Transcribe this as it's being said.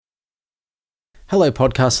Hello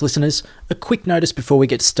podcast listeners, a quick notice before we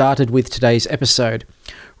get started with today's episode.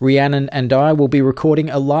 Rhiannon and I will be recording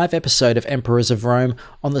a live episode of Emperors of Rome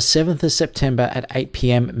on the 7th of September at 8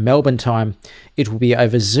 PM Melbourne time. It will be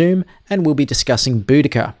over Zoom and we'll be discussing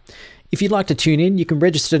Boudica. If you'd like to tune in, you can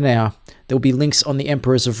register now. There will be links on the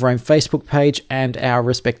Emperors of Rome Facebook page and our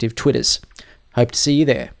respective Twitters. Hope to see you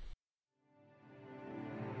there.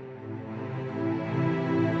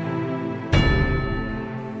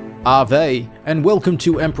 Ave, and welcome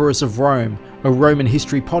to Emperors of Rome, a Roman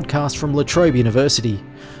history podcast from La Trobe University.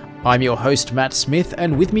 I'm your host Matt Smith,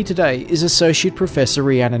 and with me today is Associate Professor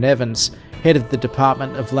Rhiannon Evans, Head of the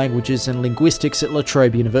Department of Languages and Linguistics at La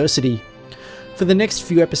Trobe University. For the next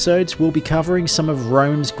few episodes, we'll be covering some of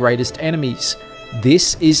Rome's greatest enemies.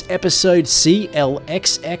 This is episode CLXXII,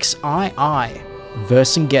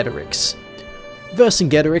 Vercingetorix.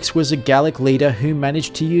 Vercingetorix was a Gallic leader who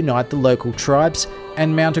managed to unite the local tribes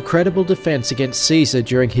and mount a credible defence against Caesar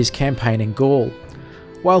during his campaign in Gaul.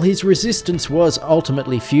 While his resistance was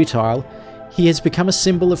ultimately futile, he has become a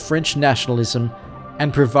symbol of French nationalism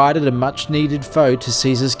and provided a much-needed foe to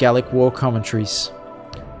Caesar's Gallic war commentaries.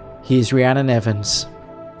 Here's Rhiannon Evans.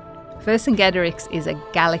 Vercingetorix is a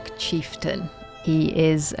Gallic chieftain. He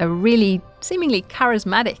is a really seemingly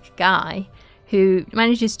charismatic guy who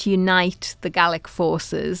manages to unite the Gallic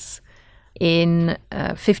forces in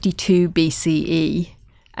 52 BCE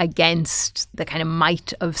against the kind of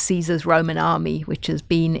might of Caesar's Roman army, which has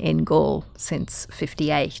been in Gaul since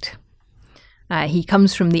 58. He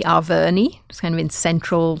comes from the Arverni, it's kind of in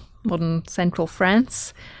modern central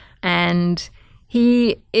France, and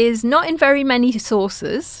he is not in very many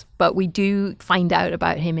sources, but we do find out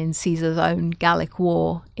about him in Caesar's own Gallic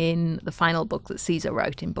War in the final book that Caesar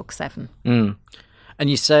wrote in Book 7. And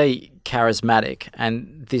you say charismatic,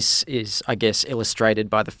 and this is, I guess, illustrated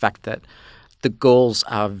by the fact that the Gauls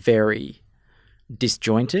are very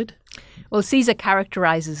disjointed. Well, Caesar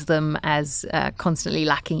characterizes them as constantly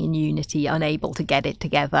lacking in unity, unable to get it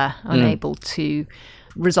together, unable to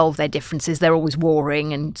resolve their differences. They're always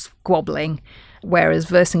warring and squabbling. Whereas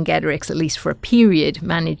Vercingetorix, at least for a period,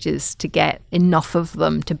 manages to get enough of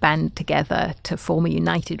them to band together to form a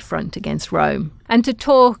united front against Rome. And to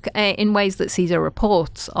talk in ways that Caesar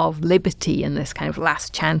reports of liberty and this kind of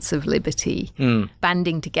last chance of liberty.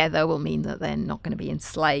 Banding together will mean that they're not going to be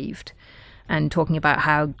enslaved. And talking about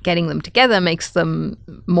how getting them together makes them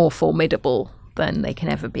more formidable than they can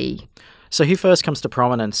ever be. So he first comes to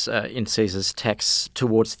prominence in Caesar's texts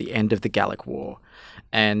towards the end of the Gallic War.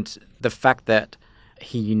 And the fact that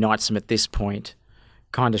he unites them at this point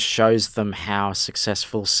kind of shows them how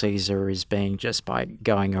successful Caesar is being just by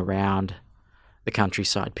going around the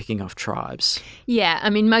countryside picking off tribes. Yeah, I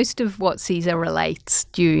mean, most of what Caesar relates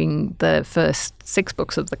during the first 6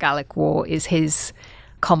 books of the Gallic War is his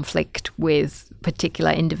conflict with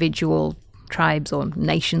particular individual tribes or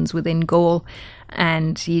nations within Gaul.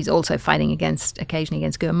 And he's also fighting occasionally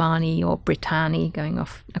against Germani or Britanni, going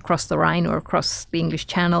off across the Rhine or across the English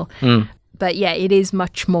Channel. But yeah, it is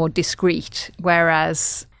much more discreet,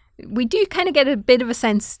 whereas we do kind of get a bit of a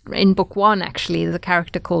sense in Book 1, actually. There's a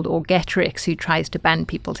character called Orgetorix who tries to band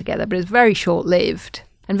people together, but it's very short-lived.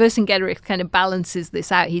 And Vercingetorix kind of balances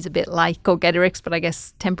this out. He's a bit like Orgetorix, but I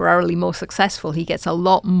guess temporarily more successful. He gets a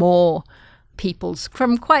lot more peoples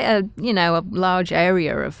from quite a large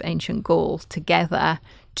area of ancient Gaul together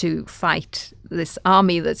to fight this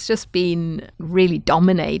army that's just been really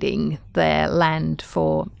dominating their land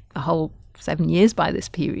for a whole 7 years by this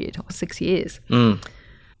period, or 6 years.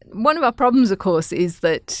 One of our problems, of course, is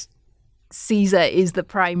that Caesar is the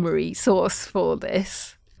primary source for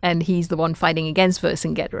this, and he's the one fighting against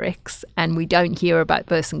Vercingetorix, and we don't hear about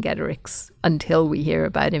Vercingetorix until we hear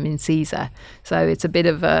about him in Caesar. So it's a bit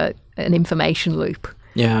of an information loop.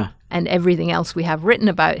 Yeah. And everything else we have written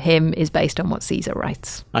about him is based on what Caesar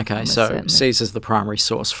writes. Okay, so certainly. Caesar's the primary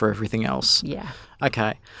source for everything else. Yeah.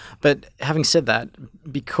 Okay. But having said that,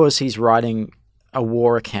 because he's writing a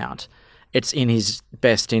war account, it's in his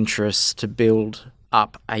best interests to build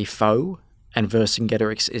up a foe, and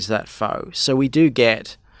Vercingetorix is that foe. So we do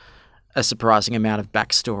get a surprising amount of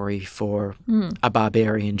backstory for a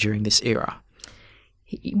barbarian during this era.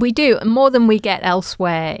 We do, more than we get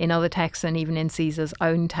elsewhere in other texts and even in Caesar's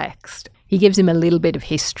own text. He gives him a little bit of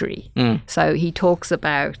history. So he talks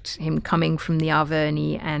about him coming from the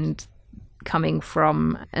Arverni and coming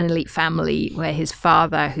from an elite family where his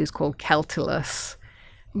father, who's called Celtulus,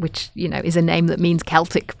 which, is a name that means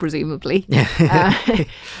Celtic, presumably.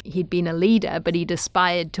 He'd been a leader, but he'd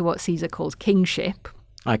aspired to what Caesar calls kingship.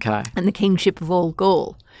 Okay. And the kingship of all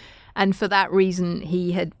Gaul. And for that reason,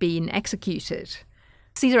 he had been executed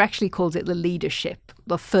Caesar actually calls it the leadership,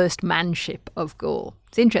 the first manship of Gaul.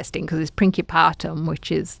 It's interesting because it's principatum,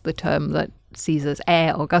 which is the term that Caesar's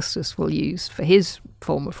heir Augustus will use for his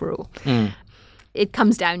form of rule. It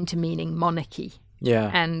comes down to meaning monarchy.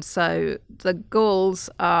 Yeah. And so the Gauls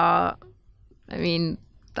are, I mean,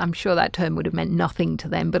 I'm sure that term would have meant nothing to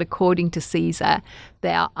them, but according to Caesar,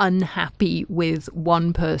 they are unhappy with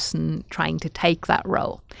one person trying to take that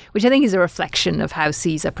role, which I think is a reflection of how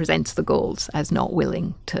Caesar presents the Gauls as not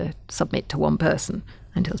willing to submit to one person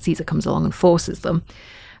until Caesar comes along and forces them.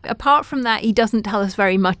 Apart from that, he doesn't tell us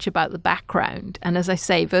very much about the background. And as I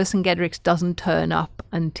say, Vercingetorix doesn't turn up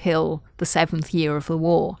until the 7th year of the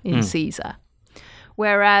war in Caesar.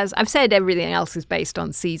 Whereas I've said everything else is based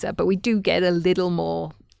on Caesar, but we do get a little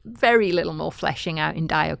more, very little more fleshing out in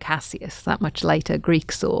Dio Cassius, that much later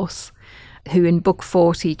Greek source, who in Book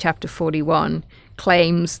 40, Chapter 41,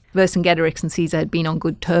 claims Vercingetorix and Caesar had been on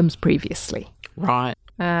good terms previously. Right.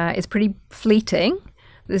 It's pretty fleeting.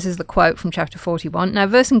 This is the quote from Chapter 41. Now,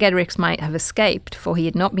 Vercingetorix might have escaped, for he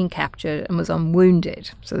had not been captured and was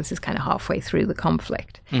unwounded. So this is kind of halfway through the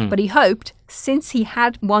conflict. But he hoped, since he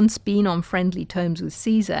had once been on friendly terms with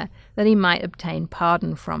Caesar, that he might obtain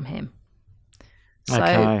pardon from him.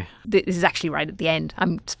 So this is actually right at the end.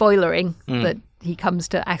 I'm spoilering that he comes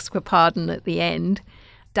to ask for pardon at the end.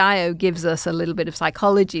 Dio gives us a little bit of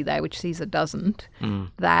psychology there, which Caesar doesn't,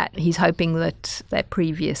 that he's hoping that their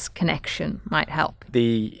previous connection might help.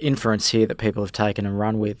 The inference here that people have taken and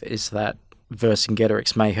run with is that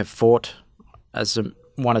Vercingetorix may have fought as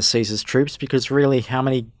one of Caesar's troops, because really, how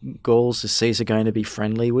many Gauls is Caesar going to be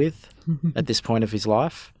friendly with at this point of his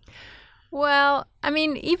life? Well, I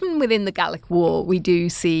mean, even within the Gallic War, we do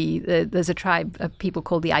see there's a tribe of people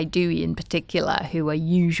called the Aedui in particular, who are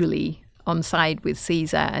usually on side with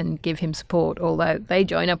Caesar and give him support, although they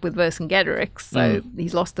join up with Vercingetorix, so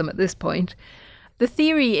he's lost them at this point. The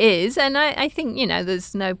theory is, and I think,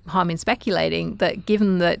 there's no harm in speculating, that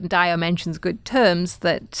given that Dio mentions good terms,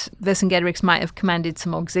 that Vercingetorix might have commanded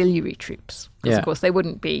some auxiliary troops. Because, of course, they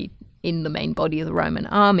wouldn't be in the main body of the Roman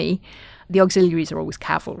army. The auxiliaries are always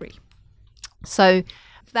cavalry. So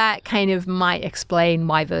that kind of might explain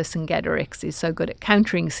why Vercingetorix is so good at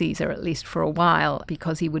countering Caesar, at least for a while,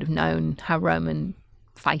 because he would have known how Roman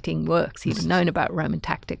fighting works. He'd have known about Roman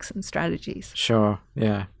tactics and strategies. Sure,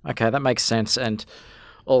 yeah. Okay, that makes sense. And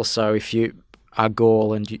also, if you are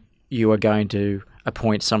Gaul and you are going to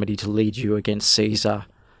appoint somebody to lead you against Caesar,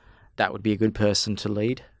 that would be a good person to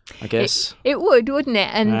lead, I guess. It would, wouldn't it?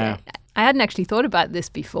 And I hadn't actually thought about this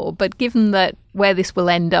before, but given that where this will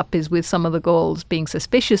end up is with some of the Gauls being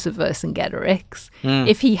suspicious of Vercingetorix,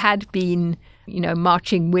 if he had been,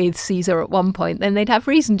 marching with Caesar at one point, then they'd have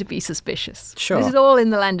reason to be suspicious. Sure. This is all in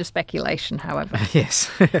the land of speculation, however. Yes.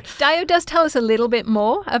 Dio does tell us a little bit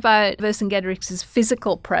more about Vercingetorix's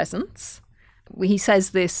physical presence. He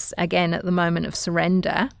says this again at the moment of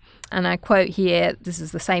surrender, and I quote here, this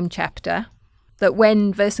is the same chapter, that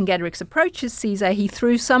when Vercingetorix approaches Caesar, he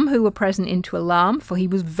threw some who were present into alarm, for he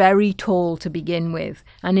was very tall to begin with,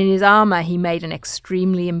 and in his armour he made an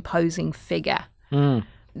extremely imposing figure.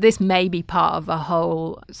 This may be part of a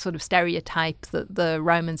whole sort of stereotype that the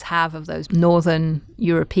Romans have of those northern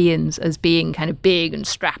Europeans as being kind of big and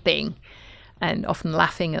strapping, and often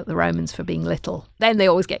laughing at the Romans for being little. Then they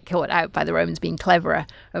always get caught out by the Romans being cleverer,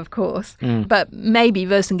 of course. But maybe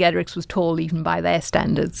Vercingetorix was tall even by their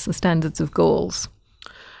standards, the standards of Gauls.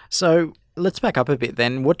 So let's back up a bit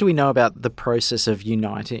then. What do we know about the process of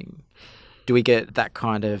uniting? Do we get that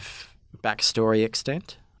kind of backstory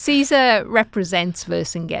extent? Caesar represents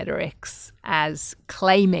Vercingetorix as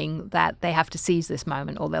claiming that they have to seize this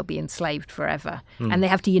moment or they'll be enslaved forever. And they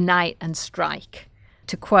have to unite and strike.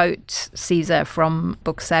 To quote Caesar from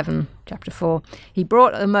Book 7, Chapter 4, he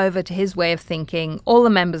brought them over to his way of thinking, all the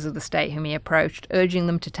members of the state whom he approached, urging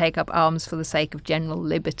them to take up arms for the sake of general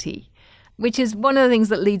liberty, which is one of the things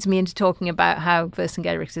that leads me into talking about how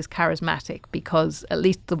Vercingetorix is charismatic, because at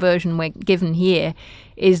least the version we're given here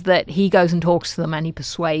is that he goes and talks to them and he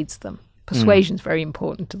persuades them. Persuasion is very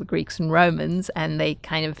important to the Greeks and Romans, and they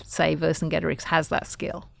kind of say Vercingetorix has that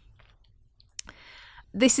skill.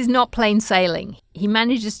 This is not plain sailing. He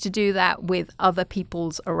manages to do that with other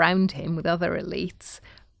peoples around him, with other elites,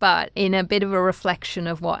 but in a bit of a reflection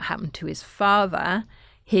of what happened to his father,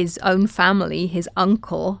 his own family, his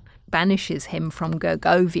uncle, banishes him from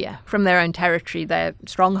Gergovia, from their own territory, their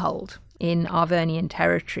stronghold in Arvernian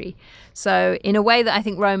territory. So in a way that I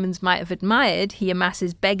think Romans might have admired, he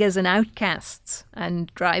amasses beggars and outcasts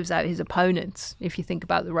and drives out his opponents. If you think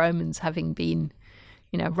about the Romans having been,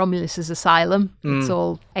 Romulus's asylum, it's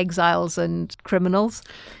all exiles and criminals.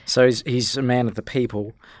 So he's a man of the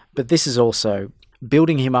people, but this is also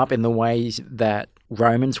building him up in the ways that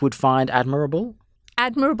Romans would find admirable.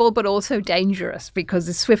 Admirable, but also dangerous, because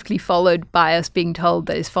it's swiftly followed by us being told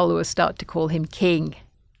that his followers start to call him king.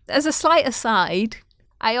 As a slight aside,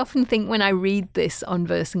 I often think when I read this on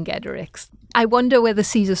Vercingetorix, I wonder whether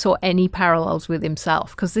Caesar saw any parallels with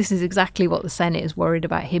himself, because this is exactly what the Senate is worried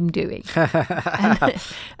about him doing.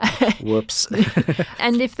 Whoops.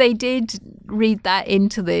 And if they did read that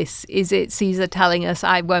into this, is it Caesar telling us,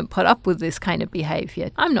 I won't put up with this kind of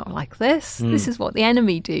behaviour? I'm not like this. This is what the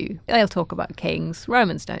enemy do. They'll talk about kings.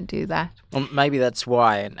 Romans don't do that. Well, maybe that's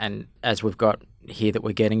why, and as we've got here that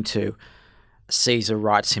we're getting to, Caesar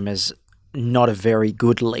writes him as not a very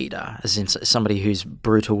good leader, as in somebody who's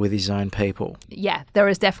brutal with his own people. Yeah, there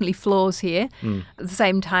is definitely flaws here, at the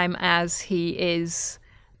same time as he is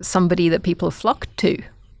somebody that people have flocked to,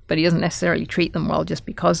 but he doesn't necessarily treat them well just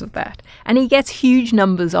because of that. And he gets huge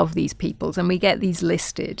numbers of these peoples, and we get these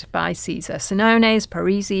listed by Caesar: Senones,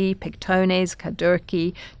 Parisi, Pictones,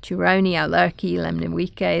 Cadurci, Turoni, Aulerci,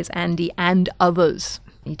 Lemniwices, Andi, and others.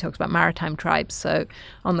 He talks about maritime tribes, so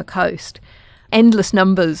on the coast. Endless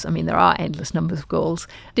numbers, I mean, there are endless numbers of Gauls,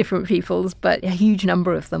 different peoples, but a huge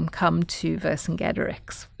number of them come to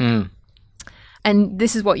Vercingetorix. And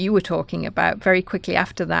this is what you were talking about. Very quickly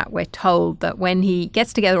after that, we're told that when he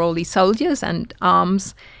gets together all these soldiers and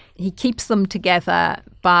arms, he keeps them together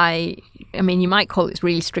by, I mean, you might call it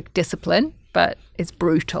really strict discipline, but it's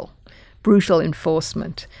brutal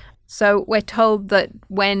enforcement. So we're told that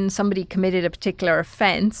when somebody committed a particular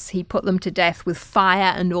offence, he put them to death with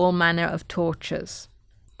fire and all manner of tortures.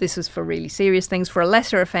 This was for really serious things. For a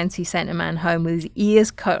lesser offence, he sent a man home with his ears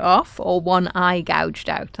cut off or one eye gouged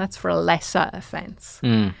out. That's for a lesser offence.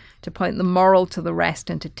 To point the moral to the rest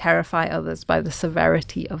and to terrify others by the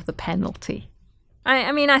severity of the penalty.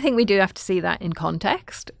 I mean, I think we do have to see that in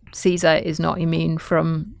context. Caesar is not immune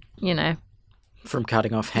from, from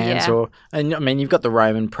cutting off hands, and I mean, you've got the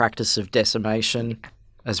Roman practice of decimation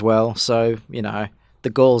as well. So, the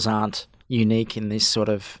Gauls aren't unique in this sort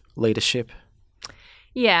of leadership.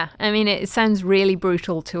 Yeah, I mean, it sounds really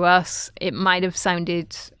brutal to us. It might have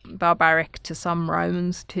sounded barbaric to some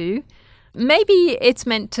Romans too. Maybe it's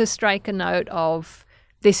meant to strike a note of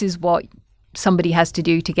this is what somebody has to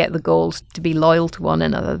do to get the Gauls to be loyal to one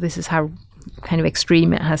another. This is how kind of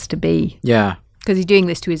extreme it has to be. Yeah. Because he's doing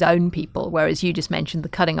this to his own people, whereas you just mentioned the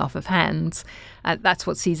cutting off of hands. That's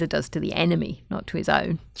what Caesar does to the enemy, not to his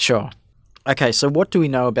own. Sure. Okay, so what do we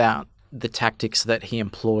know about the tactics that he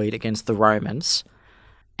employed against the Romans?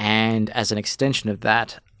 And as an extension of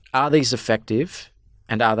that, are these effective,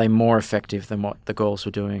 and are they more effective than what the Gauls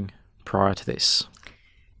were doing prior to this?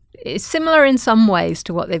 It's similar in some ways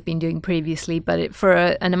to what they've been doing previously, but for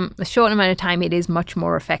a short amount of time, it is much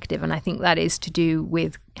more effective. And I think that is to do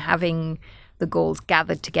with having the Gauls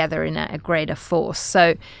gathered together in a greater force.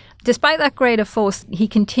 So despite that greater force, he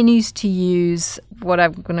continues to use what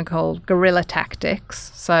I'm going to call guerrilla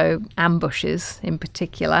tactics, so ambushes in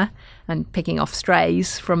particular, and picking off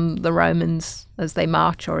strays from the Romans as they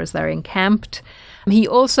march or as they're encamped. He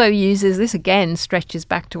also uses, this again stretches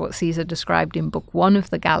back to what Caesar described in Book 1 of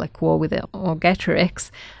the Gallic War with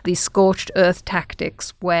Vercingetorix, these scorched earth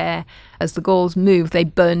tactics where as the Gauls move, they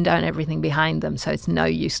burn down everything behind them, so it's no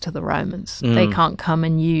use to the Romans. They can't come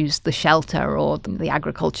and use the shelter or the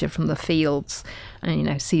agriculture from the fields.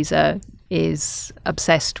 And, Caesar is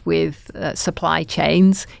obsessed with supply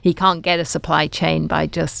chains. He can't get a supply chain by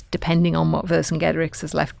just depending on what Vercingetorix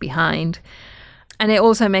has left behind. And it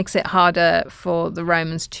also makes it harder for the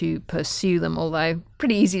Romans to pursue them, although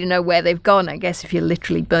pretty easy to know where they've gone, I guess, if you're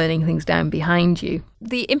literally burning things down behind you.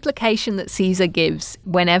 The implication that Caesar gives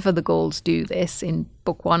whenever the Gauls do this, in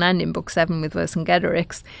Book 1 and in Book 7 with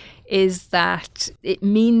Vercingetorix, is that it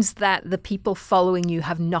means that the people following you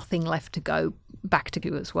have nothing left to go back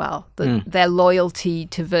to as well. Their loyalty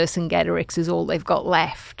to Vercingetorix is all they've got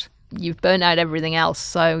left. You've burnt out everything else,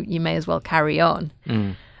 so you may as well carry on.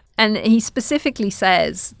 And he specifically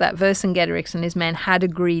says that Vercingetorix and his men had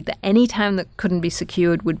agreed that any town that couldn't be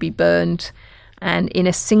secured would be burned. And in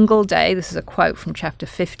a single day, this is a quote from chapter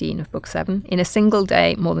 15 of Book 7, in a single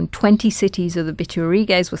day, more than 20 cities of the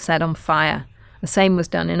Bituriges were set on fire. The same was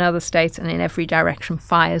done in other states, and in every direction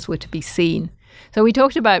fires were to be seen. So we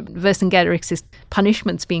talked about Vercingetorix's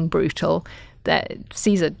punishments being brutal, that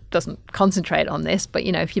Caesar doesn't concentrate on this, but,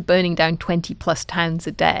 if you're burning down 20 plus towns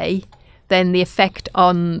a day, then the effect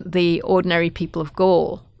on the ordinary people of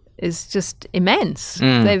Gaul is just immense.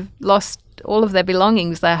 They've lost all of their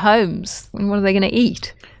belongings, their homes. And what are they going to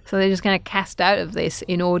eat? So they're just going to cast out of this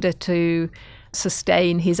in order to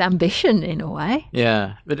sustain his ambition in a way.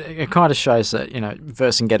 Yeah, but it kind of shows that,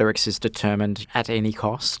 Vercingetorix is determined at any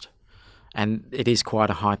cost. and it is quite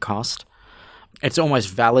a high cost. It's almost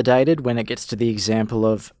validated when it gets to the example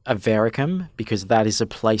of Avaricum, because that is a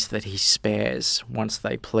place that he spares once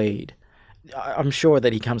they plead. I'm sure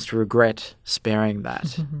that he comes to regret sparing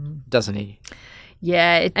that, doesn't he?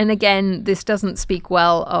 Yeah, and again, this doesn't speak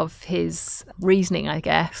well of his reasoning, I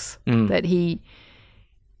guess, that he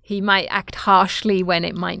might act harshly when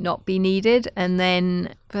it might not be needed. And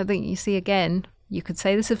then I think you see again, you could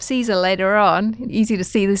say this of Caesar later on. Easy to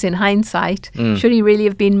see this in hindsight. Should he really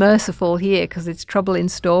have been merciful here? Because it's trouble in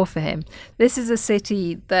store for him. This is a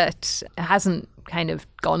city that hasn't kind of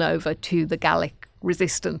gone over to the Gallic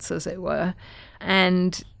resistance, as it were.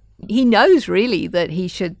 And he knows really that he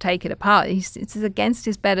should take it apart. It's against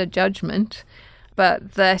his better judgment,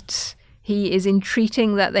 but that he is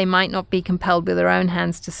entreating that they might not be compelled with their own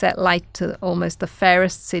hands to set light to almost the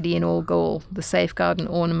fairest city in all Gaul, the safeguard and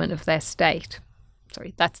ornament of their state.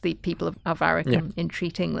 Sorry, that's the people of Avaricum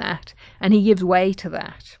entreating that. And he gives way to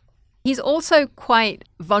that. He's also quite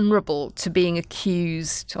vulnerable to being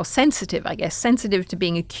accused, or sensitive, I guess, sensitive to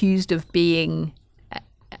being accused of being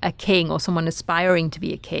a king or someone aspiring to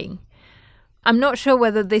be a king. I'm not sure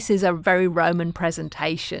whether this is a very Roman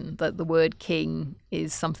presentation, that the word king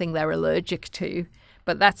is something they're allergic to,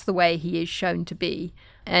 but that's the way he is shown to be.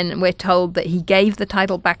 And we're told that he gave the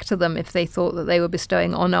title back to them if they thought that they were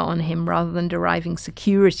bestowing honour on him rather than deriving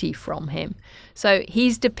security from him. So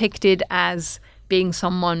he's depicted as being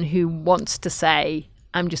someone who wants to say,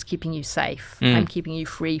 I'm just keeping you safe. I'm keeping you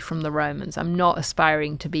free from the Romans. I'm not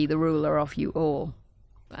aspiring to be the ruler of you all.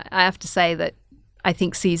 I have to say that I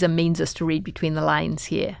think Caesar means us to read between the lines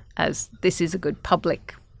here, as this is a good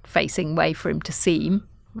public-facing way for him to seem.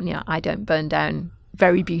 You know, I don't burn down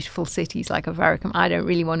very beautiful cities like Avaricum. I don't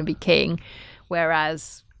really want to be king,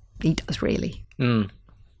 whereas he does really. We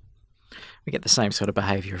get the same sort of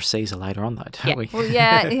behaviour of Caesar later on, though, don't we? Well,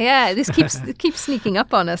 yeah. This keeps sneaking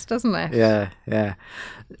up on us, doesn't it? Yeah.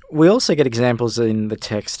 We also get examples in the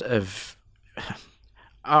text of,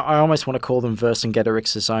 I almost want to call them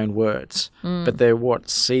Vercingetorix's own words, but they're what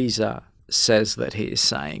Caesar says that he is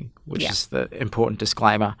saying, which is the important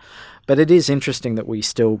disclaimer. But it is interesting that we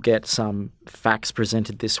still get some facts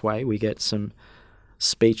presented this way. We get some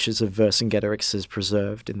speeches of Vercingetorix's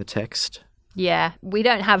preserved in the text. Yeah, we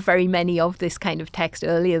don't have very many of this kind of text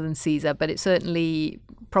earlier than Caesar, but it certainly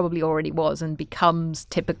probably already was and becomes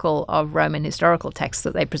typical of Roman historical texts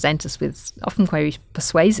that they present us with often quite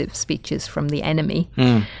persuasive speeches from the enemy.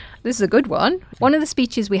 This is a good one. One of the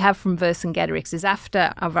speeches we have from Vercingetorix is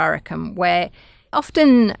after Avaricum, where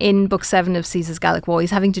often in Book 7 of Caesar's Gallic War,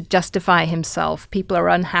 he's having to justify himself. People are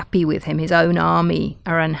unhappy with him. His own army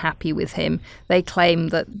are unhappy with him. They claim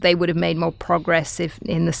that they would have made more progress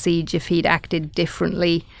in the siege if he'd acted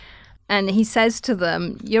differently. And he says to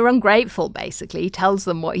them, you're ungrateful, basically. He tells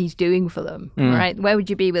them what he's doing for them, right? Where would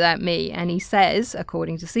you be without me? And he says,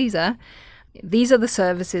 according to Caesar, these are the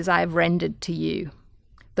services I have rendered to you,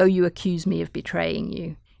 though you accuse me of betraying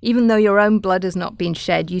you. Even though your own blood has not been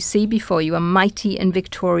shed, you see before you a mighty and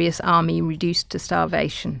victorious army reduced to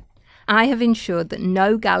starvation. I have ensured that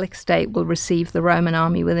no Gallic state will receive the Roman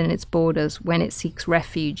army within its borders when it seeks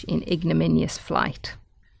refuge in ignominious flight.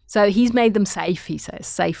 So he's made them safe, he says,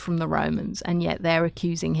 safe from the Romans, and yet they're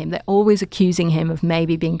accusing him. They're always accusing him of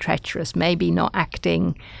maybe being treacherous, maybe not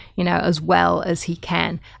acting, as well as he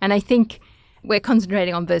can. And I think we're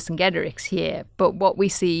concentrating on Vercingetorix here, but what we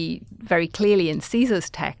see very clearly in Caesar's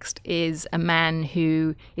text is a man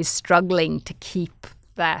who is struggling to keep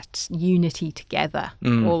that unity together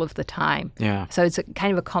all of the time. Yeah. So it's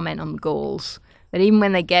kind of a comment on the Gauls, that even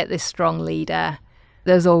when they get this strong leader,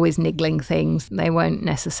 there's always niggling things. They won't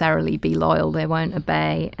necessarily be loyal, they won't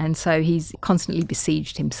obey, and so he's constantly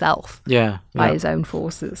besieged himself by his own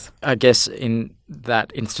forces. I guess in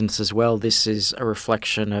that instance as well, this is a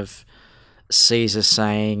reflection of Caesar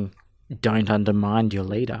saying, don't undermine your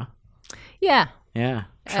leader. Yeah.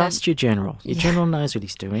 Trust your general. Your general knows what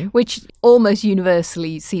he's doing. Which almost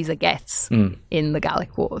universally Caesar gets in the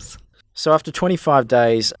Gallic Wars. So after 25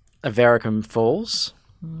 days, Avaricum falls.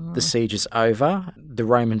 The siege is over. The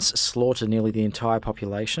Romans slaughter nearly the entire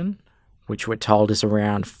population, which we're told is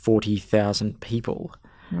around 40,000 people,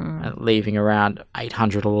 leaving around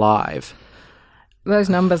 800 alive. Those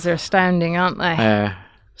numbers are astounding, aren't they?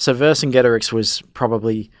 So Vercingetorix was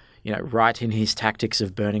probably, right in his tactics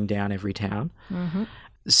of burning down every town.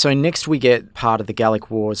 So next we get part of the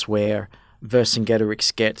Gallic Wars where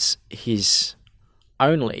Vercingetorix gets his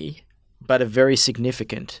only, but a very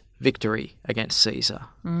significant victory against Caesar.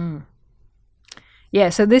 Yeah,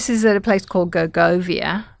 so this is at a place called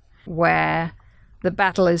Gergovia, where the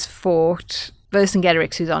battle is fought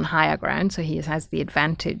Vercingetorix, who's on higher ground, so he has the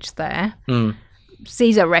advantage there.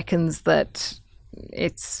 Caesar reckons that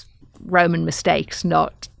it's Roman mistakes,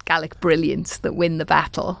 not Gallic brilliance, that win the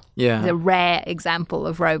battle. Yeah. It's a rare example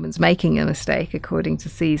of Romans making a mistake, according to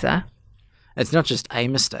Caesar. It's not just a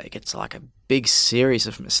mistake, it's like a big series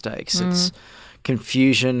of mistakes. It's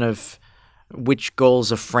confusion of which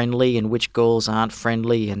Gauls are friendly and which Gauls aren't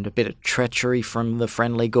friendly, and a bit of treachery from the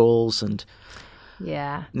friendly Gauls, and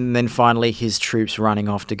then finally his troops running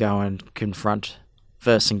off to go and confront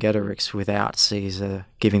Vercingetorix without Caesar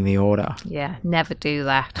giving the order. Yeah, never do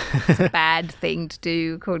that. It's a bad thing to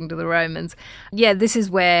do, according to the Romans. Yeah, this is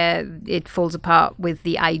where it falls apart with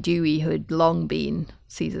the Aedui, who had long been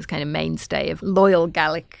Caesar's kind of mainstay of loyal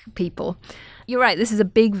Gallic people. You're right, this is a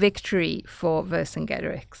big victory for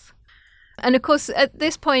Vercingetorix. And of course, at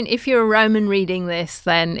this point, if you're a Roman reading this,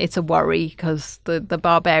 then it's a worry because the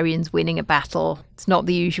barbarians winning a battle, it's not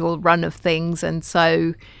the usual run of things. And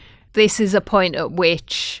so this is a point at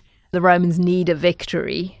which the Romans need a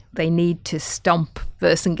victory. They need to stomp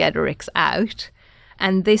Vercingetorix out.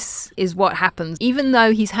 And this is what happens. Even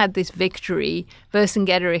though he's had this victory,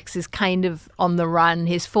 Vercingetorix is kind of on the run.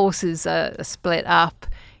 His forces are split up.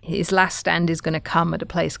 His last stand is going to come at a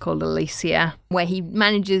place called Alesia, where he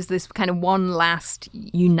manages this kind of one last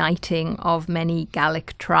uniting of many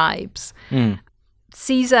Gallic tribes.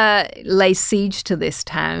 Caesar lays siege to this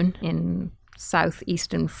town in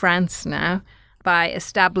southeastern France now by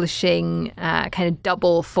establishing kind of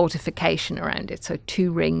double fortification around it. So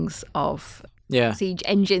 2 rings of siege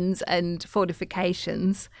engines and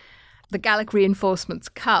fortifications. The Gallic reinforcements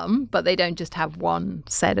come, but they don't just have one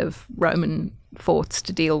set of Roman forts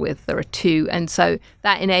to deal with. There are 2. And so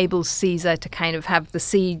that enables Caesar to kind of have the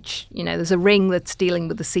siege. You know, there's a ring that's dealing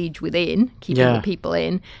with the siege within, keeping the people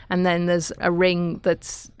in. And then there's a ring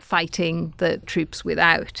that's fighting the troops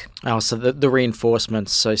without. Oh, so the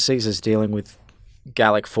reinforcements. So Caesar's dealing with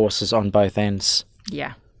Gallic forces on both ends.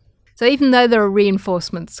 Yeah. So even though there are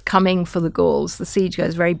reinforcements coming for the Gauls, the siege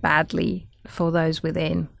goes very badly for those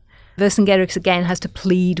within. Vercingetorix again has to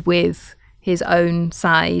plead with his own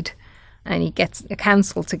side, and he gets a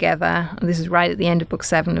council together. And this is right at the end of Book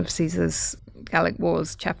 7 of Caesar's Gallic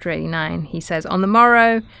Wars, chapter 89. He says, "On the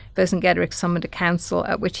morrow, Vercingetorix summoned a council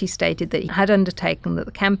at which he stated that he had undertaken that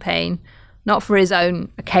the campaign, not for his own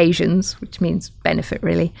occasions, which means benefit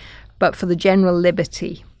really, but for the general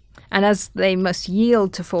liberty. And as they must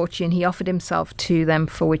yield to fortune, he offered himself to them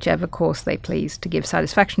for whichever course they pleased, to give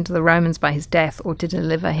satisfaction to the Romans by his death or to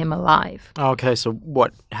deliver him alive." Okay, so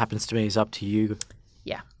what happens to me is up to you.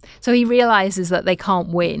 Yeah. So he realizes that they can't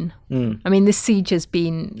win. I mean, this siege has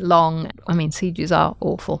been long. I mean, sieges are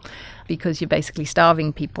awful because you're basically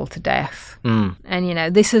starving people to death. And, you know,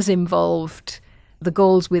 this has involved the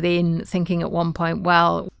Gauls within thinking at one point,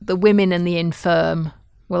 well, the women and the infirm,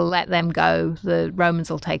 we'll let them go. The Romans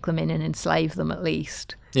will take them in and enslave them at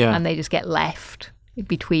least. Yeah. And they just get left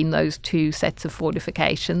between those 2 sets of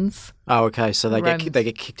fortifications. Oh, okay. So they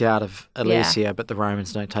get kicked out of Alesia, but the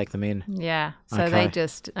Romans don't take them in. Yeah. So they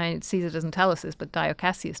just, Caesar doesn't tell us this, but Dio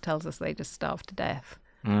Cassius tells us they just starved to death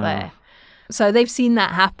there. So they've seen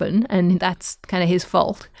that happen, and that's kind of his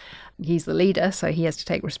fault. He's the leader, so he has to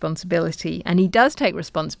take responsibility. And he does take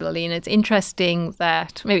responsibility. And it's interesting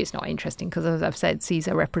that, maybe it's not interesting because, as I've said,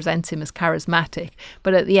 Caesar represents him as charismatic.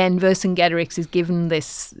 But at the end, Vercingetorix is given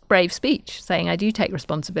this brave speech saying, I do take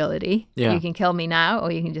responsibility. Yeah. You can kill me now,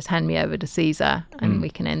 or you can just hand me over to Caesar and we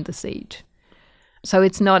can end the siege. So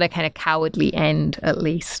it's not a kind of cowardly end, at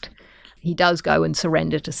least. He does go and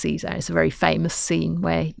surrender to Caesar. It's a very famous scene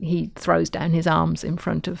where he throws down his arms in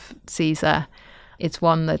front of Caesar. It's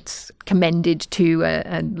one that's commended to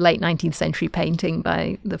a late 19th century painting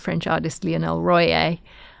by the French artist Lionel Royer,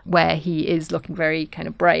 where he is looking very kind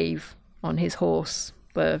of brave on his horse.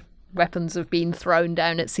 The weapons have been thrown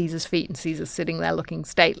down at Caesar's feet and Caesar's sitting there looking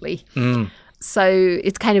stately. So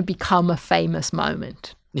it's kind of become a famous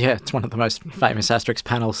moment. Yeah, it's one of the most famous Asterix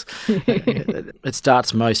panels. It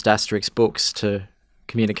starts most Asterix books to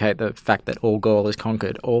communicate the fact that all Gaul is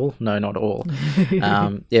conquered. All? No, not all.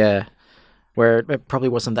 Yeah. Where it probably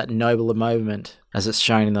wasn't that noble a moment as it's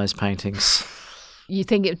shown in those paintings. You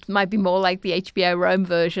think it might be more like the HBO Rome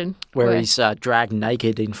version? Where he's dragged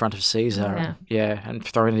naked in front of Caesar. And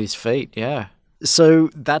thrown at his feet, yeah. So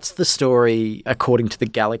that's the story according to the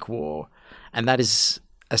Gallic War. And that is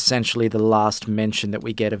essentially the last mention that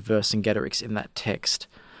we get of Vercingetorix in that text.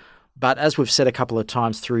 But as we've said a couple of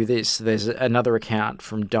times through this, there's another account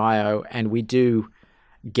from Dio, and we do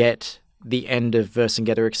get the end of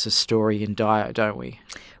Vercingetorix's story in Dio, don't we?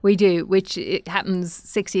 We do, which it happens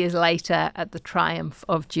 6 years later at the triumph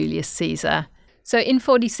of Julius Caesar. So in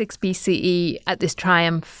 46 BCE, at this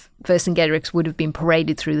triumph, Vercingetorix would have been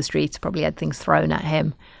paraded through the streets, probably had things thrown at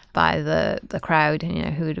him by the crowd,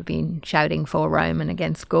 who would have been shouting for Rome and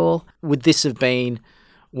against Gaul. Would this have been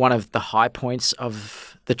one of the high points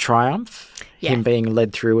of the triumph? Yeah. Him being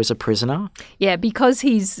led through as a prisoner? Yeah, because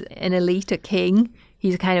he's an elite, a king,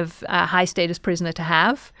 he's a kind of high-status prisoner to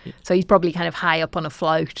have. So he's probably kind of high up on a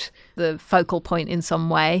float, the focal point in some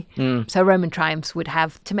way. So Roman triumphs would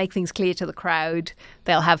have, to make things clear to the crowd,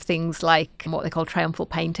 they'll have things like what they call triumphal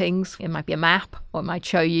paintings. It might be a map, or it might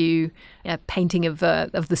show you a painting of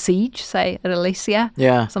the siege, say, at Alesia.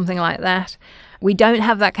 Yeah. Something like that. We don't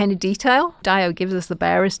have that kind of detail. Dio gives us the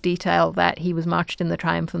barest detail that he was marched in the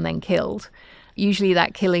triumph and then killed. Usually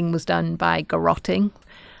that killing was done by garroting,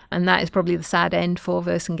 and that is probably the sad end for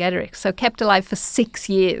Vercingetorix. So kept alive for 6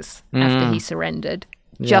 years after he surrendered,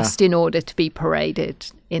 just in order to be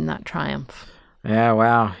paraded in that triumph. Yeah,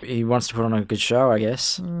 wow. He wants to put on a good show, I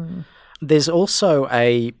guess. There's also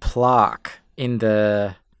a plaque in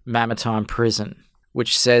the Mamertine prison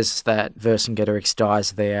which says that Vercingetorix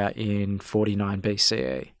dies there in 49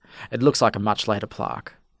 BCE. It looks like a much later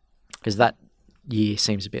plaque, because that year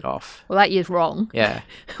seems a bit off. Well, that year's wrong. Yeah.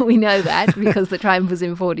 We know that because the triumph was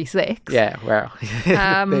in 46. Yeah, well,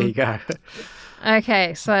 there you go.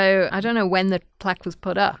 Okay, so I don't know when the plaque was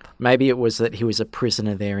put up. Maybe it was that he was a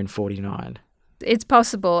prisoner there in 49. It's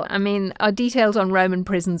possible. I mean, our details on Roman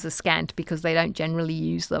prisons are scant because they don't generally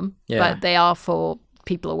use them, but they are for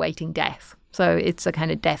people awaiting death. So it's a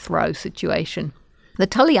kind of death row situation. The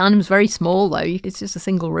Tullianum's very small, though. It's just a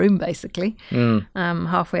single room, basically,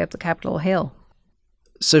 halfway up the Capitol Hill.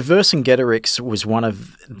 So Vercingetorix was one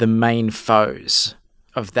of the main foes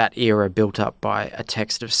of that era built up by a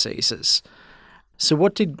text of Caesar's. So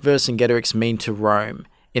what did Vercingetorix mean to Rome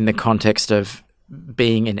in the context of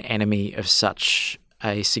being an enemy of such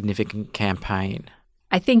a significant campaign?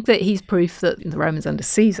 I think that he's proof that the Romans under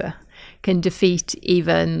Caesar can defeat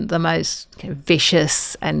even the most kind of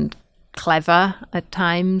vicious and clever at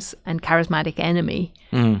times and charismatic enemy.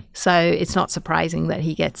 So it's not surprising that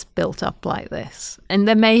he gets built up like this. And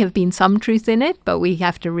there may have been some truth in it, but we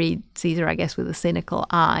have to read Caesar, I guess, with a cynical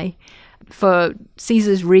eye. For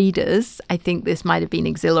Caesar's readers, I think this might have been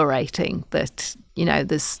exhilarating that,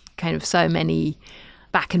 there's kind of so many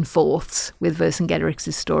back and forths with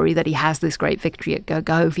Vercingetorix's story that he has this great victory at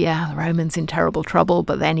Gergovia, the Romans in terrible trouble,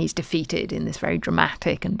 but then he's defeated in this very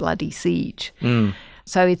dramatic and bloody siege.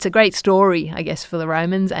 So it's a great story, I guess, for the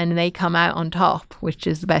Romans, and they come out on top, which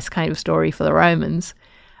is the best kind of story for the Romans.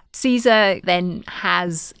 Caesar then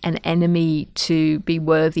has an enemy to be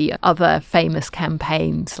worthy of other famous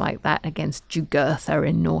campaigns like that against Jugurtha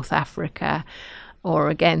in North Africa, or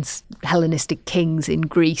against Hellenistic kings in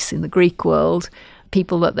Greece, in the Greek world,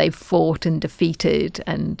 people that they've fought and defeated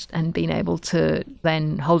and been able to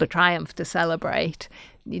then hold a triumph to celebrate.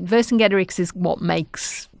 Vercingetorix is what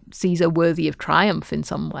makes Caesar worthy of triumph in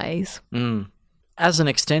some ways. As an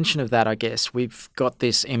extension of that, I guess, we've got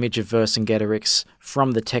this image of Vercingetorix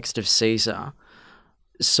from the text of Caesar.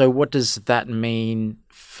 So what does that mean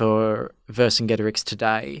for Vercingetorix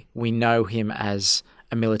today? We know him as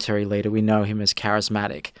a military leader. We know him as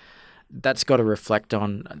charismatic. That's got to reflect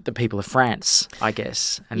on the people of France, I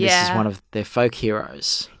guess. And this is one of their folk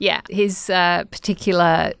heroes. Yeah. His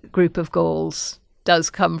particular group of Gauls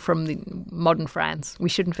does come from the modern France. We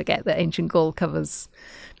shouldn't forget that ancient Gaul covers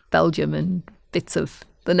Belgium and bits of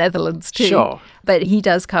the Netherlands too. Sure. But he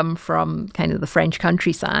does come from kind of the French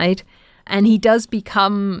countryside. And he does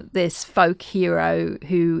become this folk hero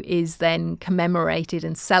who is then commemorated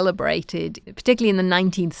and celebrated, particularly in the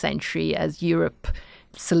 19th century as Europe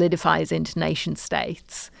solidifies into nation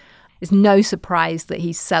states. It's no surprise that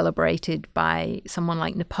he's celebrated by someone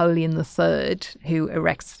like Napoleon III, who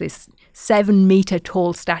erects this 7-meter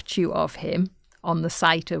tall statue of him on the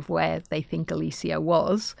site of where they think Alesia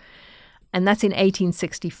was. And that's in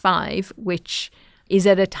 1865, which is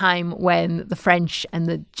at a time when the French and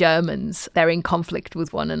the Germans, they're in conflict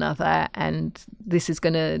with one another, and this is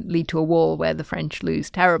going to lead to a war where the French lose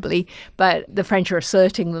terribly. But the French are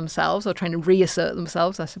asserting themselves, or trying to reassert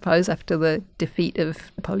themselves, I suppose, after the defeat of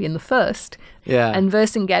Napoleon I. Yeah. And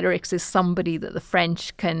Vercingetorix is somebody that the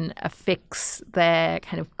French can affix their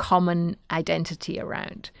kind of common identity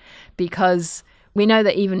around, because We know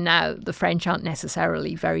that even now, the French aren't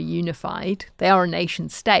necessarily very unified. They are a nation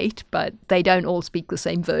state, but they don't all speak the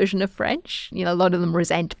same version of French. You know, a lot of them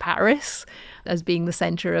resent Paris as being the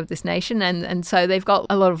centre of this nation, and so they've got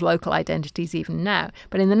a lot of local identities even now.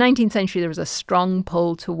 But in the 19th century, there was a strong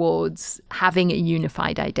pull towards having a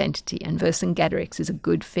unified identity, and Vercingetorix is a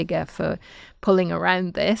good figure for pulling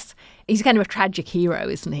around this. He's kind of a tragic hero,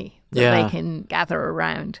 isn't he? That they can gather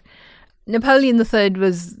around. Napoleon III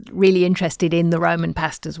was really interested in the Roman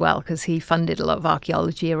past as well, because he funded a lot of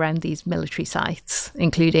archaeology around these military sites,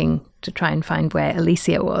 including to try and find where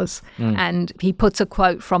Alesia was. And he puts a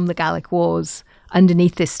quote from the Gallic Wars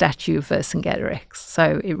underneath this statue of Vercingetorix.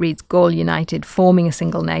 So it reads, "Gaul united, forming a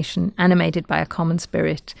single nation, animated by a common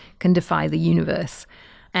spirit, can defy the universe."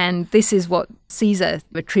 And this is what Caesar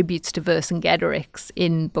attributes to Vercingetorix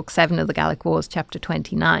in Book 7 of the Gallic Wars, chapter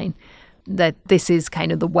 29. That this is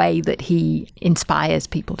kind of the way that he inspires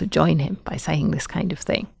people to join him, by saying this kind of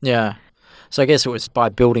thing. Yeah. So I guess it was by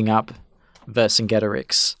building up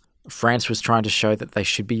Vercingetorix, France was trying to show that they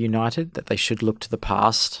should be united, that they should look to the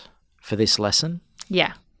past for this lesson.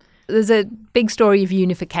 Yeah. There's a big story of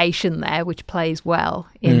unification there, which plays well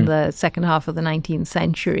in the second half of the 19th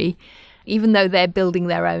century, even though they're building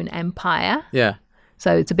their own empire. Yeah.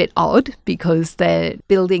 So it's a bit odd because they're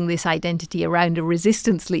building this identity around a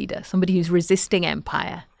resistance leader, somebody who's resisting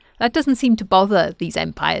empire. That doesn't seem to bother these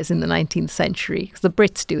empires in the 19th century, because the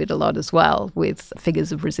Brits do it a lot as well with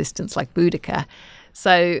figures of resistance like Boudicca.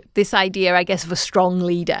 So this idea, I guess, of a strong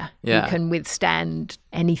leader who can withstand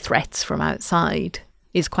any threats from outside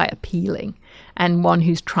is quite appealing, and one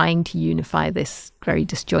who's trying to unify this very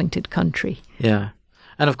disjointed country. Yeah.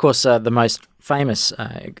 And of course, the most famous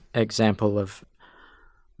example of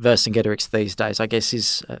Vercingetorix these days, I guess,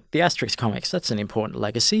 is the Asterix comics. That's an important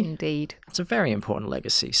legacy. Indeed. It's a very important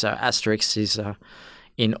legacy. So Asterix is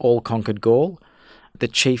in all-conquered Gaul, the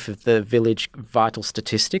chief of the village vital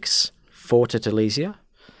statistics, fought at Alesia.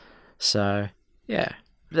 So, yeah,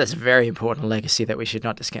 that's a very important legacy that we should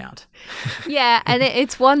not discount. Yeah, and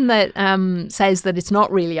it's one that says that it's not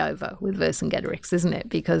really over with Vercingetorix, isn't it?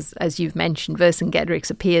 Because, as you've mentioned, Vercingetorix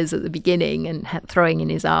appears at the beginning and throwing in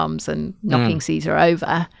his arms and knocking Caesar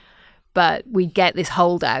over. But we get this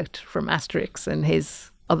holdout from Asterix and his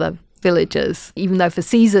other villagers, even though for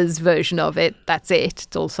Caesar's version of it, that's it.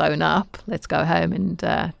 It's all sewn up. Let's go home and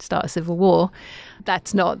start a civil war.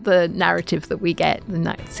 That's not the narrative that we get in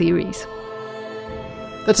that series.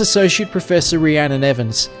 That's Associate Professor Rhiannon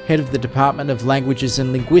Evans, Head of the Department of Languages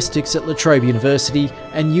and Linguistics at La Trobe University,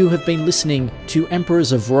 and you have been listening to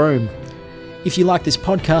Emperors of Rome. If you like this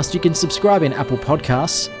podcast, you can subscribe in Apple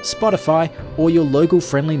Podcasts, Spotify, or your local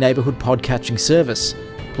friendly neighbourhood podcatching service.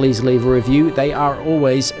 Please leave a review, they are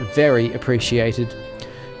always very appreciated.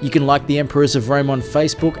 You can like the Emperors of Rome on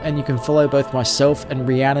Facebook, and you can follow both myself and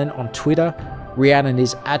Rhiannon on Twitter. Rhiannon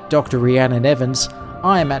is at Dr. Rhiannon Evans.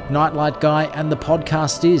 I am at Nightlight Guy, and the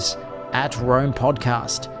podcast is at Rome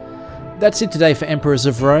Podcast. That's it today for Emperors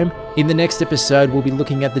of Rome. In the next episode, we'll be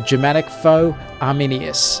looking at the Germanic foe,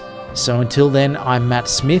 Arminius. So until then, I'm Matt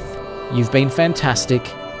Smith. You've been fantastic,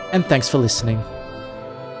 and thanks for listening.